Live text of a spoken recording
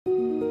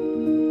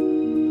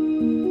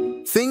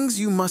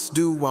you must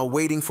do while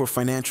waiting for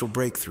financial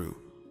breakthrough.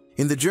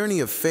 In the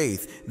journey of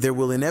faith, there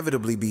will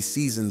inevitably be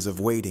seasons of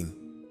waiting.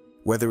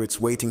 Whether it's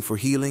waiting for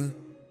healing,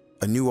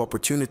 a new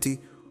opportunity,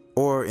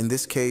 or in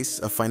this case,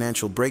 a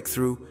financial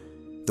breakthrough,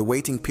 the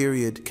waiting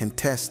period can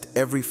test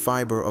every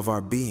fiber of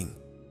our being.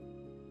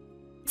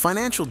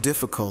 Financial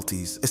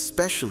difficulties,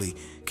 especially,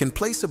 can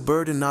place a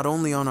burden not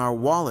only on our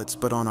wallets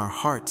but on our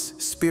hearts,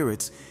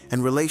 spirits,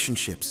 and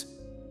relationships.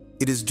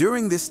 It is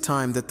during this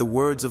time that the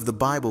words of the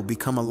Bible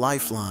become a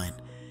lifeline,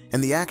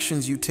 and the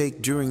actions you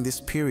take during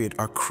this period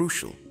are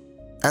crucial.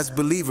 As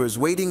believers,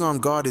 waiting on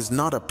God is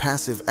not a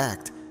passive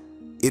act.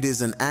 It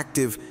is an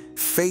active,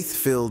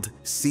 faith-filled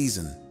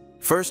season.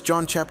 1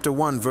 John chapter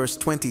 1 verse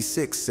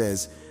 26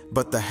 says,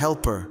 "But the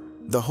Helper,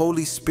 the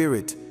Holy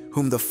Spirit,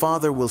 whom the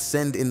Father will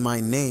send in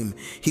my name,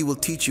 he will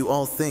teach you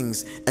all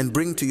things and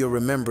bring to your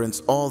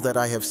remembrance all that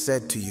I have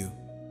said to you."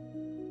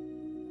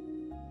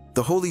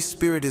 The Holy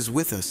Spirit is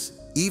with us,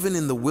 even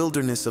in the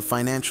wilderness of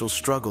financial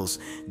struggles,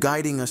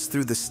 guiding us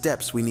through the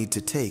steps we need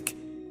to take.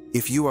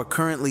 If you are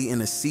currently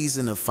in a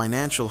season of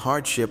financial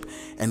hardship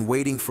and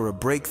waiting for a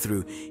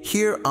breakthrough,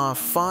 here are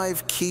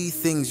 5 key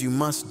things you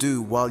must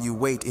do while you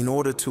wait in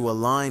order to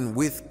align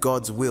with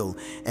God's will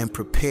and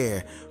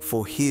prepare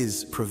for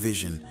His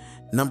provision.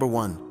 Number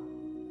 1,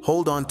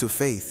 hold on to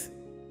faith.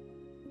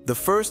 The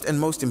first and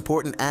most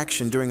important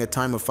action during a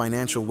time of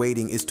financial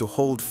waiting is to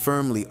hold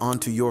firmly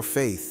onto your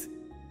faith.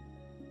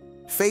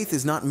 Faith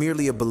is not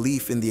merely a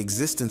belief in the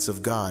existence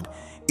of God.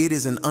 It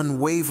is an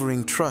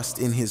unwavering trust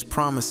in His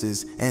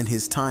promises and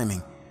His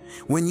timing.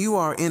 When you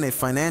are in a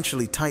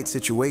financially tight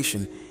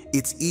situation,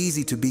 it's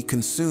easy to be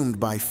consumed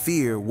by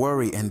fear,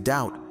 worry, and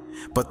doubt.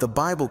 But the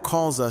Bible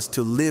calls us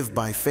to live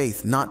by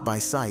faith, not by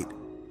sight.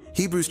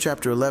 Hebrews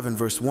chapter 11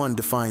 verse 1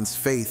 defines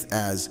faith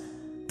as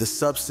the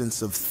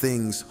substance of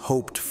things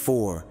hoped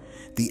for,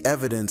 the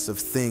evidence of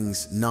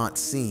things not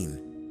seen.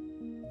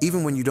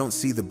 Even when you don't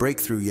see the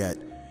breakthrough yet,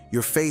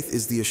 your faith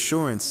is the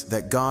assurance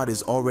that God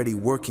is already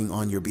working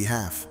on your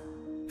behalf.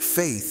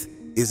 Faith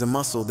is a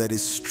muscle that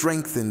is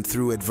strengthened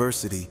through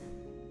adversity.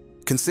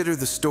 Consider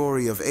the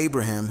story of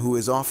Abraham, who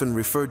is often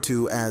referred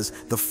to as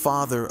the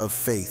father of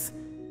faith.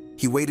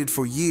 He waited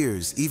for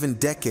years, even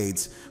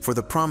decades, for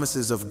the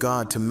promises of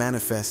God to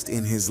manifest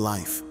in his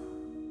life.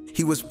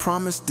 He was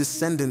promised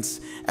descendants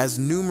as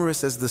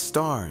numerous as the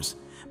stars,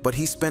 but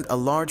he spent a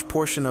large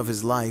portion of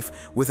his life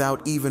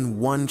without even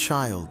one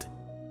child.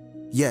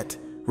 Yet,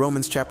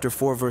 Romans chapter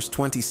 4 verse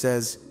 20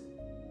 says,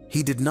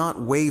 "He did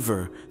not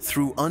waver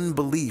through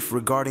unbelief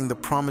regarding the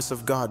promise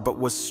of God, but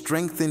was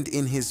strengthened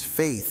in his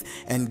faith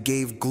and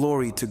gave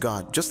glory to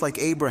God." Just like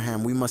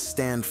Abraham, we must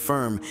stand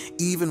firm.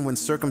 Even when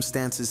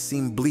circumstances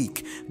seem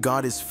bleak,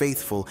 God is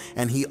faithful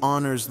and He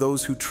honors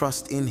those who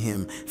trust in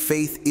Him.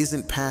 Faith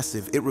isn't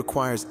passive, it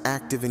requires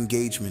active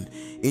engagement.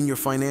 In your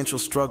financial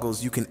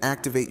struggles, you can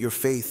activate your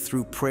faith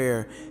through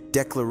prayer,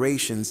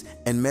 declarations,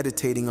 and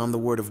meditating on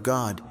the Word of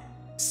God.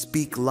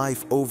 Speak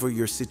life over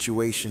your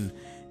situation.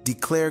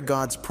 Declare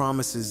God's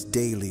promises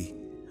daily.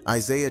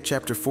 Isaiah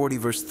chapter 40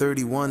 verse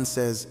 31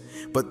 says,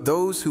 "But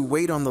those who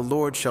wait on the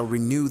Lord shall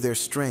renew their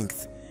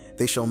strength.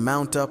 They shall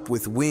mount up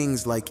with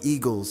wings like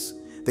eagles.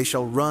 They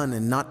shall run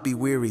and not be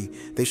weary.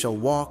 They shall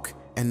walk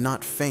and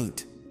not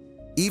faint."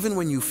 Even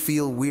when you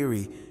feel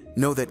weary,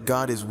 know that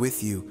God is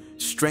with you,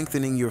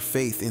 strengthening your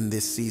faith in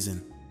this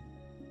season.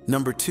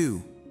 Number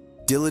 2,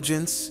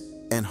 diligence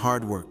and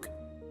hard work.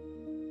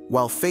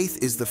 While faith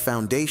is the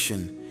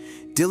foundation,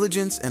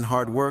 diligence and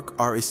hard work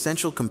are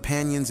essential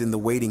companions in the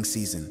waiting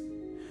season.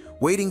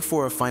 Waiting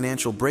for a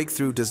financial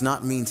breakthrough does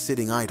not mean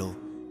sitting idle,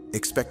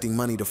 expecting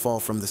money to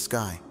fall from the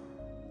sky.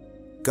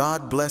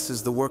 God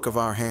blesses the work of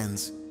our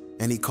hands,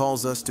 and He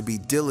calls us to be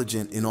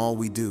diligent in all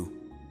we do.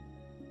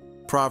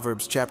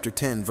 Proverbs chapter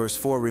 10 verse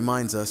 4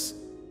 reminds us,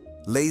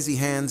 "Lazy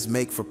hands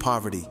make for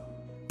poverty,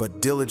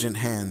 but diligent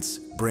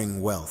hands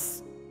bring wealth."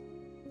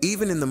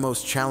 Even in the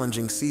most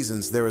challenging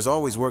seasons, there is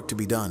always work to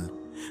be done.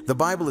 The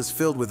Bible is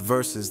filled with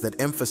verses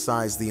that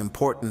emphasize the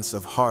importance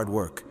of hard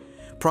work.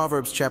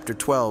 Proverbs chapter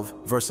 12,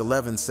 verse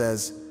 11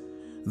 says,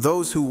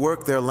 "Those who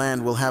work their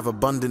land will have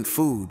abundant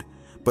food,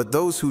 but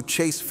those who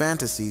chase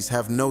fantasies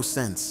have no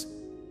sense."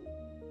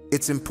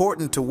 It's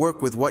important to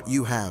work with what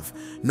you have,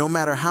 no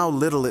matter how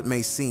little it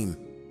may seem.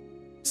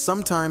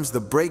 Sometimes the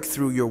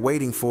breakthrough you're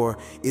waiting for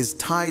is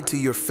tied to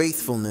your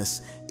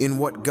faithfulness in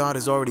what God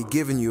has already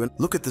given you. And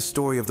look at the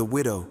story of the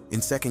widow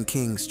in 2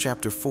 Kings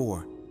chapter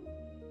 4.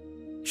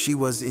 She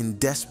was in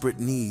desperate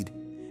need,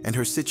 and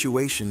her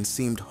situation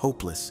seemed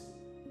hopeless.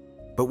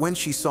 But when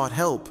she sought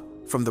help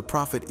from the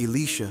prophet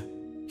Elisha,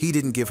 he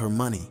didn't give her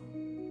money.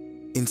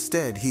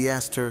 Instead, he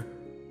asked her,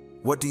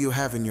 "What do you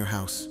have in your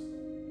house?"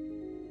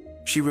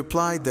 She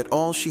replied that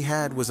all she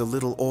had was a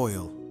little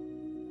oil.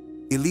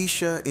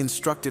 Elisha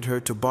instructed her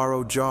to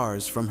borrow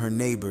jars from her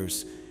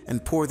neighbors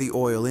and pour the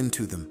oil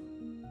into them.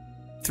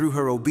 Through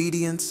her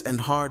obedience and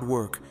hard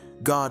work,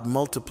 God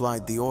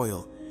multiplied the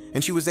oil,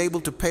 and she was able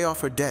to pay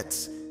off her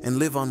debts and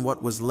live on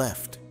what was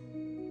left.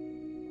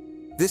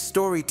 This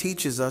story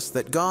teaches us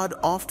that God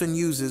often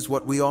uses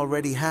what we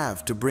already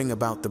have to bring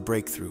about the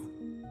breakthrough.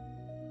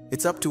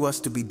 It's up to us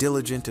to be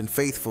diligent and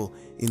faithful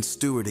in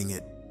stewarding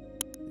it.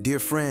 Dear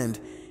friend,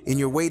 in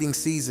your waiting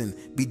season,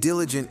 be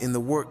diligent in the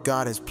work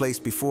God has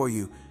placed before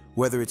you,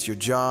 whether it's your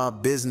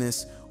job,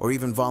 business, or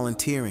even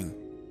volunteering.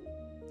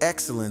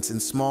 Excellence in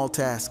small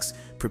tasks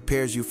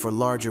prepares you for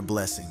larger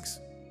blessings.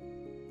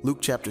 Luke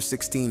chapter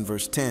 16,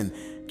 verse 10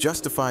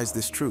 justifies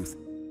this truth.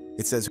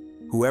 It says,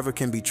 "Whoever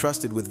can be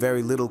trusted with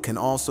very little can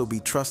also be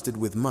trusted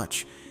with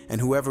much,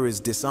 and whoever is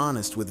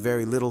dishonest with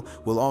very little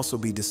will also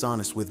be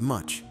dishonest with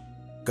much."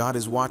 God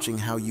is watching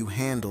how you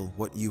handle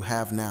what you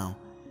have now,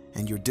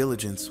 and your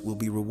diligence will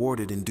be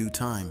rewarded in due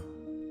time.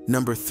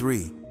 Number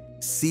 3,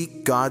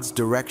 seek God's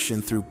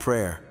direction through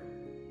prayer.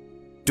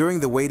 During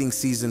the waiting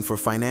season for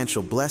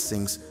financial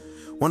blessings,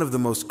 one of the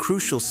most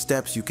crucial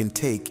steps you can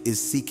take is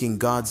seeking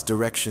God's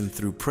direction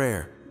through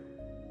prayer.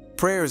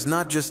 Prayer is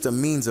not just a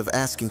means of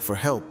asking for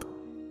help.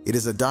 It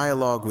is a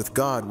dialogue with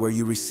God where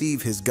you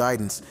receive His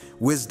guidance,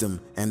 wisdom,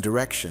 and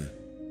direction.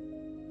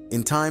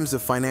 In times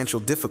of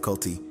financial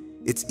difficulty,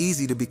 it's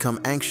easy to become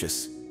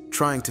anxious,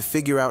 trying to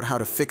figure out how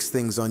to fix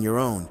things on your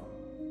own.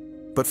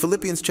 But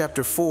Philippians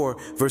chapter 4,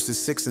 verses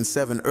 6 and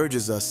 7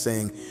 urges us,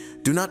 saying,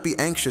 "Do not be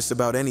anxious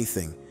about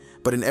anything,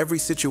 but in every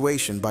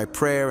situation, by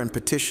prayer and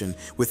petition,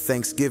 with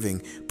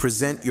thanksgiving,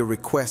 present your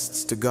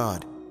requests to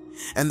God.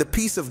 And the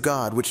peace of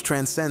God, which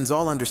transcends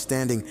all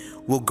understanding,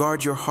 will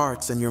guard your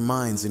hearts and your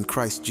minds in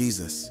Christ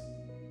Jesus."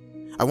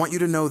 I want you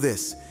to know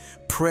this: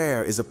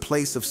 prayer is a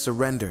place of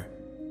surrender.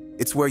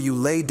 It's where you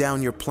lay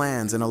down your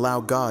plans and allow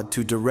God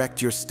to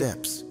direct your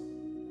steps.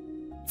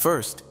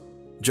 First,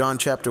 John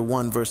chapter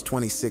 1, verse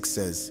 26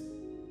 says,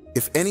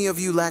 "If any of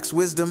you lacks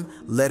wisdom,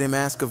 let him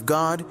ask of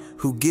God,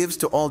 who gives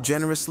to all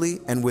generously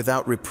and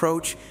without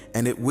reproach,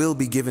 and it will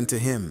be given to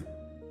him."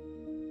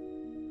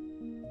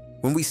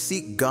 When we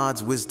seek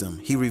God's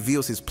wisdom, He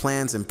reveals His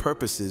plans and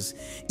purposes,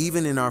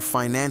 even in our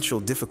financial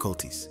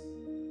difficulties.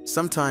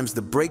 Sometimes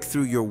the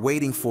breakthrough you're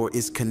waiting for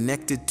is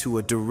connected to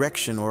a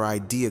direction or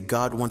idea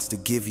God wants to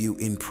give you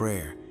in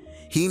prayer.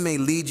 He may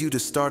lead you to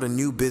start a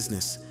new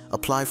business,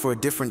 apply for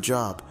a different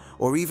job,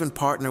 or even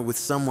partner with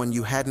someone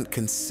you hadn't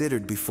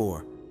considered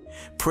before.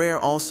 Prayer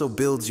also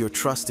builds your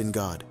trust in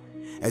God.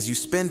 As you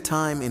spend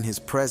time in His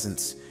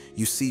presence,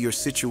 you see your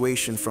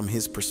situation from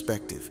His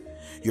perspective.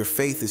 Your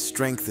faith is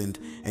strengthened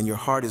and your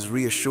heart is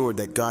reassured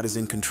that God is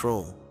in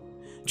control.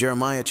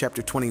 Jeremiah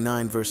chapter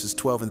 29, verses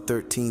 12 and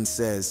 13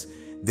 says,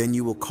 "Then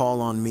you will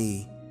call on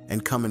me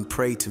and come and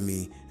pray to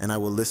me, and I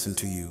will listen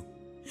to you.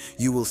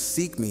 You will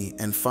seek me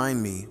and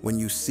find me when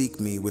you seek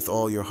me with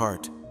all your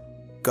heart."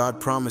 God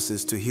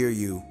promises to hear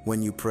you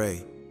when you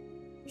pray.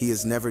 He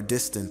is never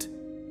distant,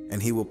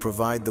 and He will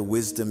provide the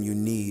wisdom you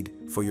need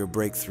for your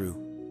breakthrough.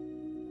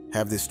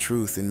 Have this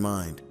truth in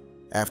mind.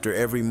 After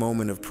every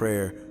moment of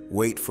prayer,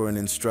 wait for an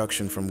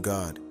instruction from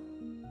God.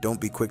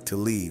 Don't be quick to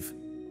leave.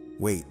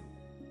 Wait.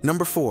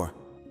 Number 4,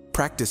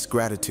 practice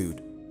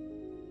gratitude.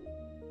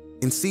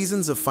 In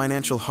seasons of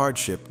financial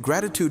hardship,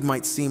 gratitude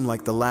might seem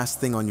like the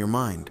last thing on your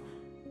mind.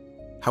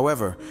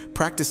 However,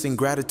 practicing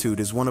gratitude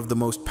is one of the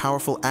most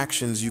powerful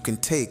actions you can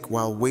take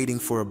while waiting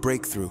for a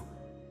breakthrough.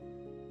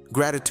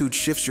 Gratitude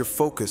shifts your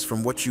focus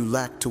from what you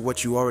lack to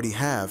what you already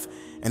have,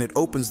 and it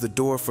opens the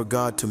door for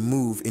God to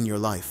move in your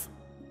life.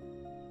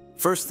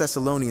 1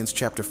 Thessalonians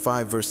chapter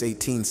 5, verse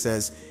 18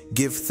 says,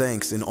 "Give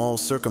thanks in all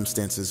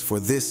circumstances, for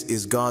this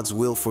is God's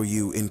will for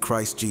you in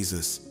Christ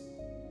Jesus."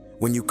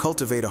 When you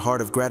cultivate a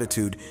heart of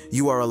gratitude,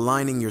 you are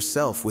aligning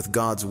yourself with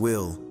God's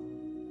will.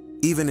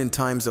 Even in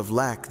times of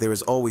lack, there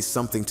is always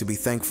something to be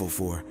thankful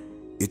for.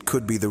 It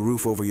could be the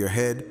roof over your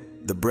head,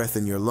 the breath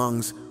in your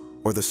lungs,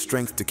 or the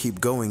strength to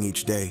keep going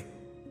each day.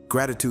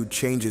 Gratitude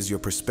changes your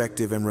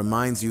perspective and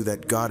reminds you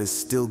that God is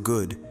still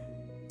good,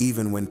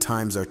 even when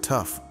times are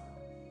tough.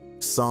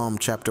 Psalm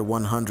chapter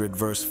 100,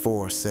 verse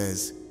 4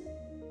 says,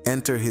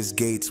 "Enter His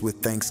gates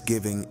with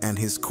thanksgiving and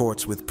His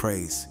courts with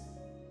praise.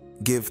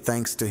 Give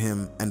thanks to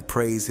Him and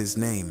praise His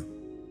name."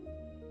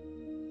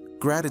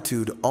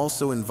 Gratitude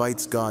also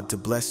invites God to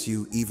bless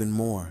you even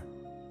more.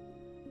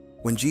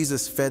 When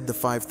Jesus fed the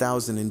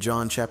 5,000 in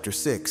John chapter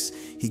 6,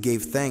 He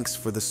gave thanks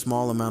for the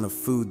small amount of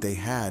food they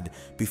had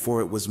before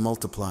it was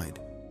multiplied.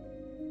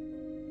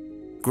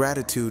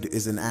 Gratitude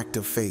is an act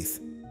of faith,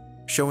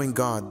 showing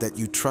God that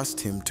you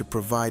trust Him to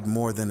provide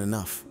more than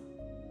enough.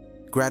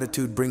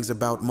 Gratitude brings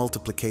about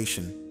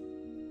multiplication.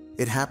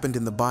 It happened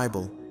in the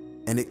Bible,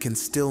 and it can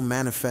still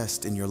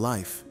manifest in your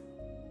life.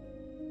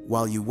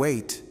 While you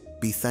wait,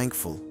 be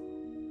thankful.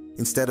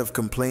 Instead of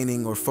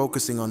complaining or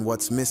focusing on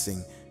what's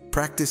missing,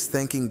 practice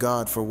thanking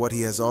God for what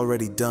He has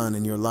already done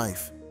in your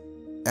life.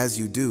 As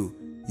you do,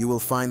 you will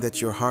find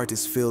that your heart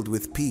is filled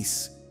with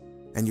peace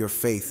and your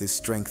faith is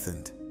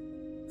strengthened.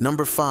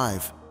 Number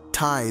 5,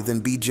 tithe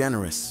and be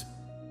generous.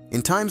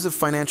 In times of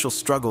financial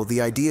struggle,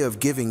 the idea of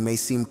giving may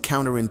seem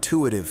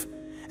counterintuitive.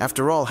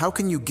 After all, how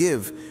can you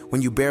give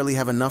when you barely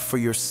have enough for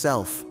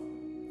yourself?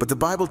 But the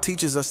Bible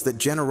teaches us that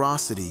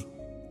generosity,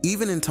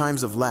 even in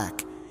times of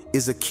lack,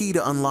 is a key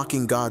to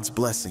unlocking God's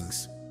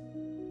blessings.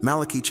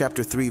 Malachi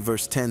chapter 3,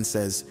 verse 10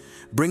 says,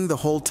 "Bring the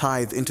whole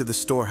tithe into the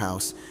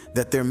storehouse,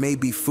 that there may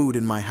be food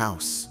in my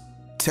house."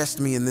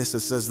 Test me in this,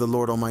 says the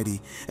Lord Almighty,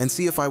 and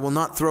see if I will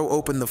not throw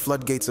open the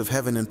floodgates of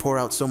heaven and pour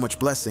out so much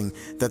blessing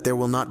that there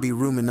will not be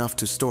room enough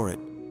to store it.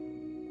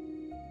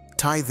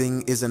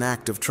 Tithing is an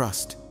act of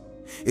trust.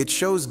 It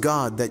shows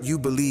God that you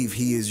believe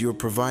He is your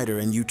provider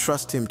and you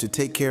trust Him to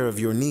take care of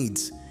your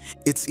needs.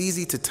 It's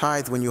easy to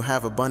tithe when you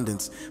have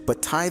abundance,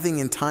 but tithing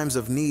in times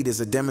of need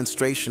is a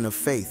demonstration of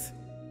faith.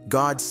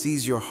 God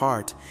sees your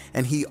heart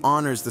and He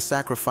honors the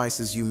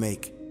sacrifices you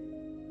make.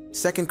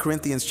 2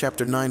 Corinthians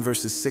chapter 9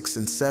 verses 6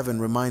 and 7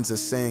 reminds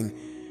us, saying,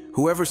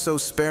 "Whoever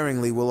sows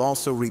sparingly will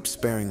also reap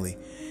sparingly,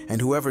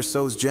 and whoever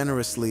sows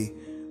generously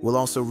will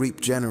also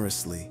reap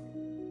generously."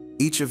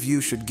 Each of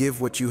you should give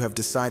what you have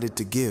decided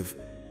to give,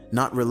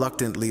 not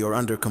reluctantly or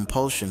under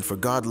compulsion, for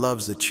God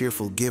loves a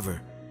cheerful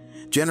giver.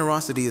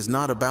 Generosity is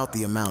not about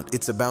the amount,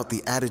 it's about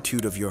the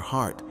attitude of your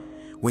heart.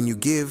 When you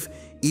give,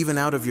 even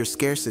out of your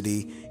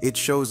scarcity, it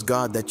shows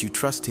God that you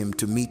trust Him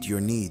to meet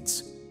your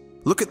needs.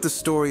 Look at the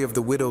story of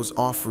the widow's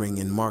offering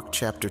in Mark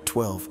chapter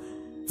 12,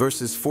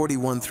 verses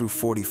 41 through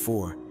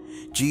 44.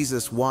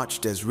 Jesus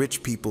watched as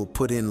rich people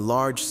put in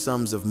large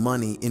sums of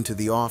money into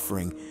the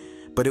offering,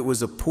 but it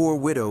was a poor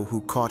widow who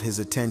caught His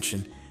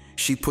attention.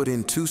 She put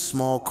in 2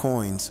 small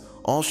coins,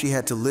 all she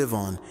had to live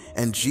on,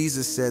 and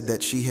Jesus said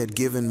that she had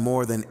given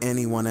more than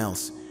anyone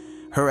else.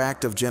 Her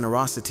act of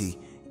generosity,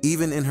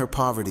 even in her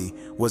poverty,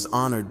 was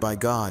honored by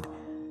God.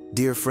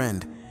 Dear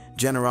friend,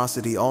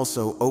 generosity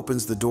also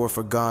opens the door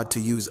for God to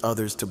use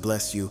others to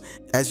bless you.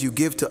 As you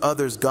give to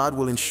others, God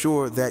will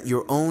ensure that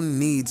your own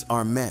needs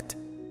are met.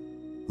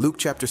 Luke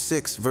chapter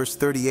 6 verse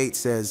 38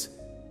 says,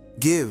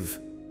 "Give,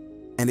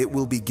 and it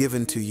will be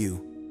given to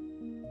you.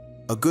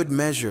 A good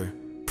measure,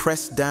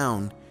 pressed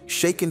down,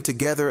 shaken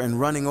together and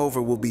running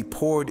over, will be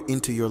poured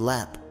into your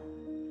lap.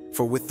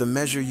 For with the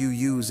measure you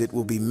use, it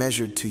will be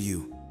measured to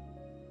you."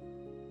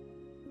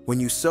 When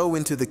you sow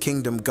into the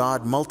kingdom,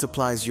 God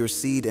multiplies your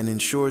seed and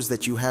ensures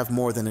that you have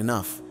more than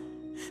enough.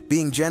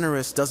 Being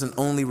generous doesn't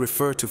only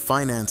refer to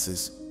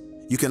finances.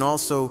 You can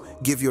also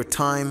give your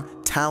time,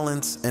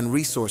 talents, and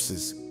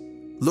resources.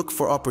 Look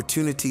for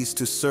opportunities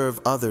to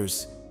serve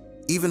others,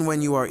 even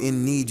when you are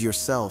in need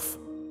yourself.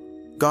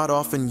 God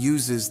often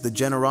uses the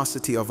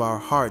generosity of our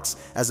hearts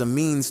as a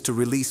means to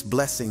release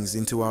blessings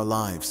into our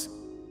lives.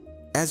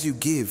 As you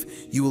give,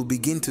 you will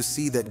begin to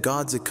see that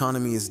God's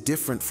economy is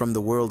different from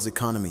the world's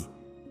economy.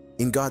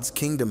 In God's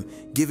kingdom,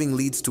 giving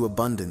leads to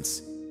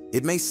abundance.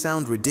 It may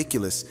sound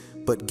ridiculous,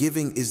 but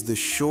giving is the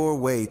sure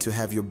way to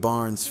have your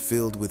barns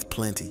filled with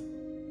plenty.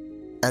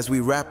 As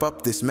we wrap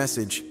up this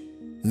message,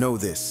 know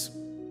this: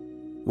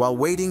 while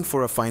waiting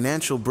for a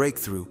financial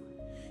breakthrough,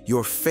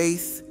 your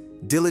faith,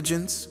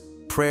 diligence,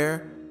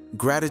 prayer,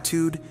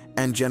 gratitude,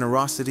 and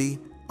generosity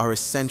are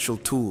essential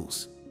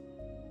tools.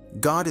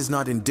 God is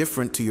not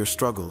indifferent to your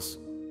struggles,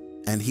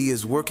 and He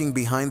is working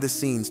behind the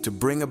scenes to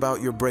bring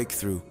about your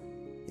breakthrough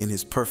in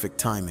His perfect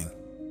timing.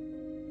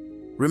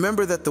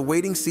 Remember that the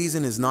waiting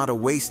season is not a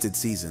wasted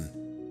season.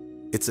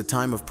 It's a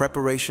time of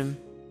preparation,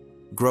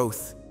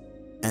 growth,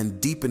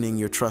 and deepening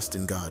your trust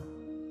in God.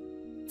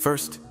 1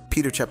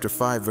 Peter chapter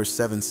 5 verse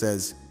 7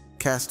 says,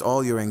 "Cast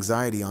all your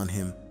anxiety on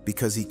Him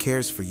because He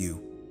cares for you."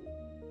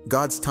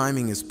 God's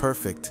timing is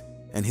perfect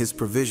and His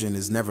provision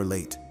is never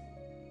late.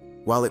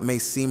 While it may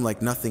seem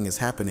like nothing is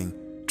happening,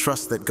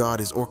 trust that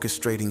God is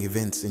orchestrating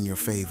events in your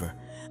favor.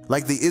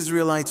 Like the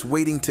Israelites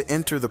waiting to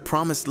enter the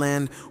promised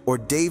land or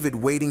David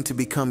waiting to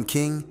become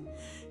king,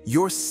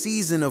 your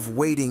season of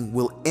waiting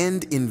will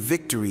end in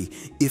victory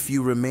if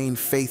you remain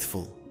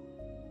faithful.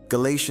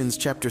 Galatians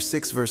chapter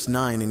 6 verse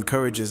 9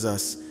 encourages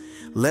us,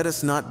 "Let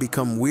us not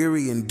become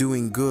weary in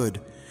doing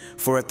good,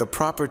 for at the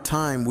proper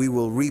time we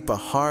will reap a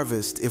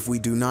harvest if we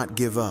do not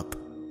give up."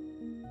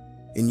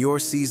 In your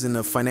season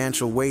of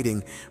financial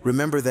waiting,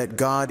 remember that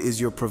God is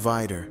your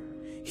provider.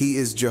 He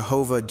is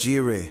Jehovah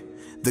Jireh,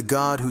 the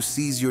God who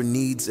sees your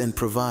needs and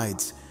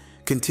provides.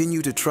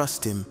 Continue to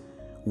trust Him,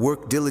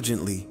 work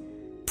diligently,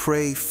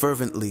 pray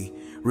fervently,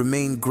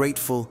 remain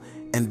grateful,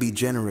 and be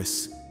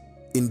generous.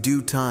 In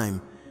due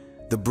time,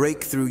 the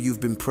breakthrough you've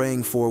been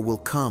praying for will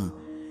come,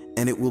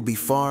 and it will be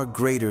far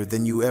greater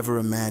than you ever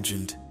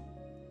imagined.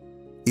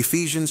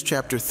 Ephesians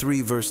chapter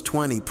 3 verse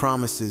 20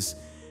 promises,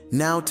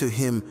 "Now to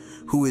Him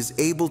who is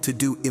able to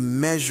do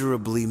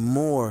immeasurably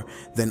more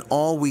than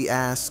all we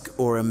ask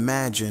or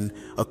imagine,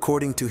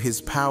 according to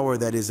His power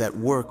that is at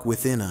work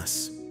within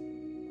us."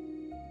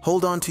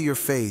 Hold on to your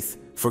faith,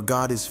 for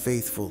God is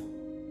faithful.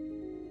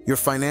 Your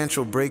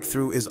financial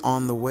breakthrough is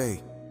on the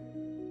way.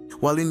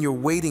 While in your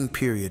waiting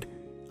period,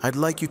 I'd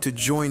like you to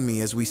join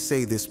me as we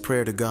say this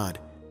prayer to God.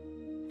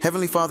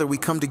 Heavenly Father, we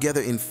come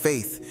together in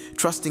faith,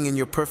 trusting in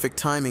your perfect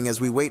timing as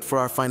we wait for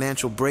our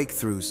financial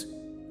breakthroughs.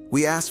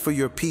 We ask for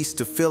your peace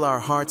to fill our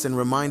hearts and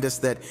remind us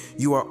that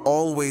you are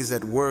always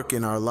at work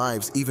in our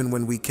lives, even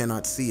when we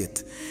cannot see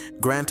it.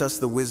 Grant us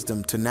the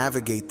wisdom to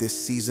navigate this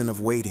season of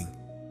waiting,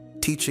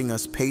 teaching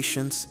us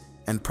patience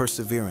and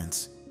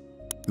perseverance.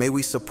 May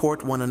we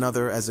support one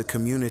another as a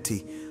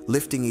community,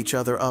 lifting each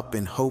other up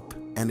in hope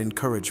and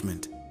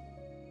encouragement.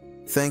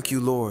 Thank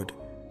you, Lord,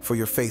 for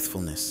your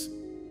faithfulness.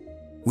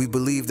 We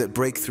believe that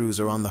breakthroughs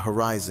are on the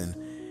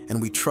horizon,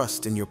 and we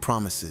trust in your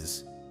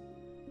promises.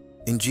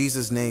 In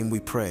Jesus' name we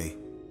pray.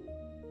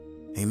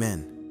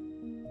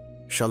 Amen.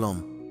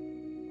 Shalom.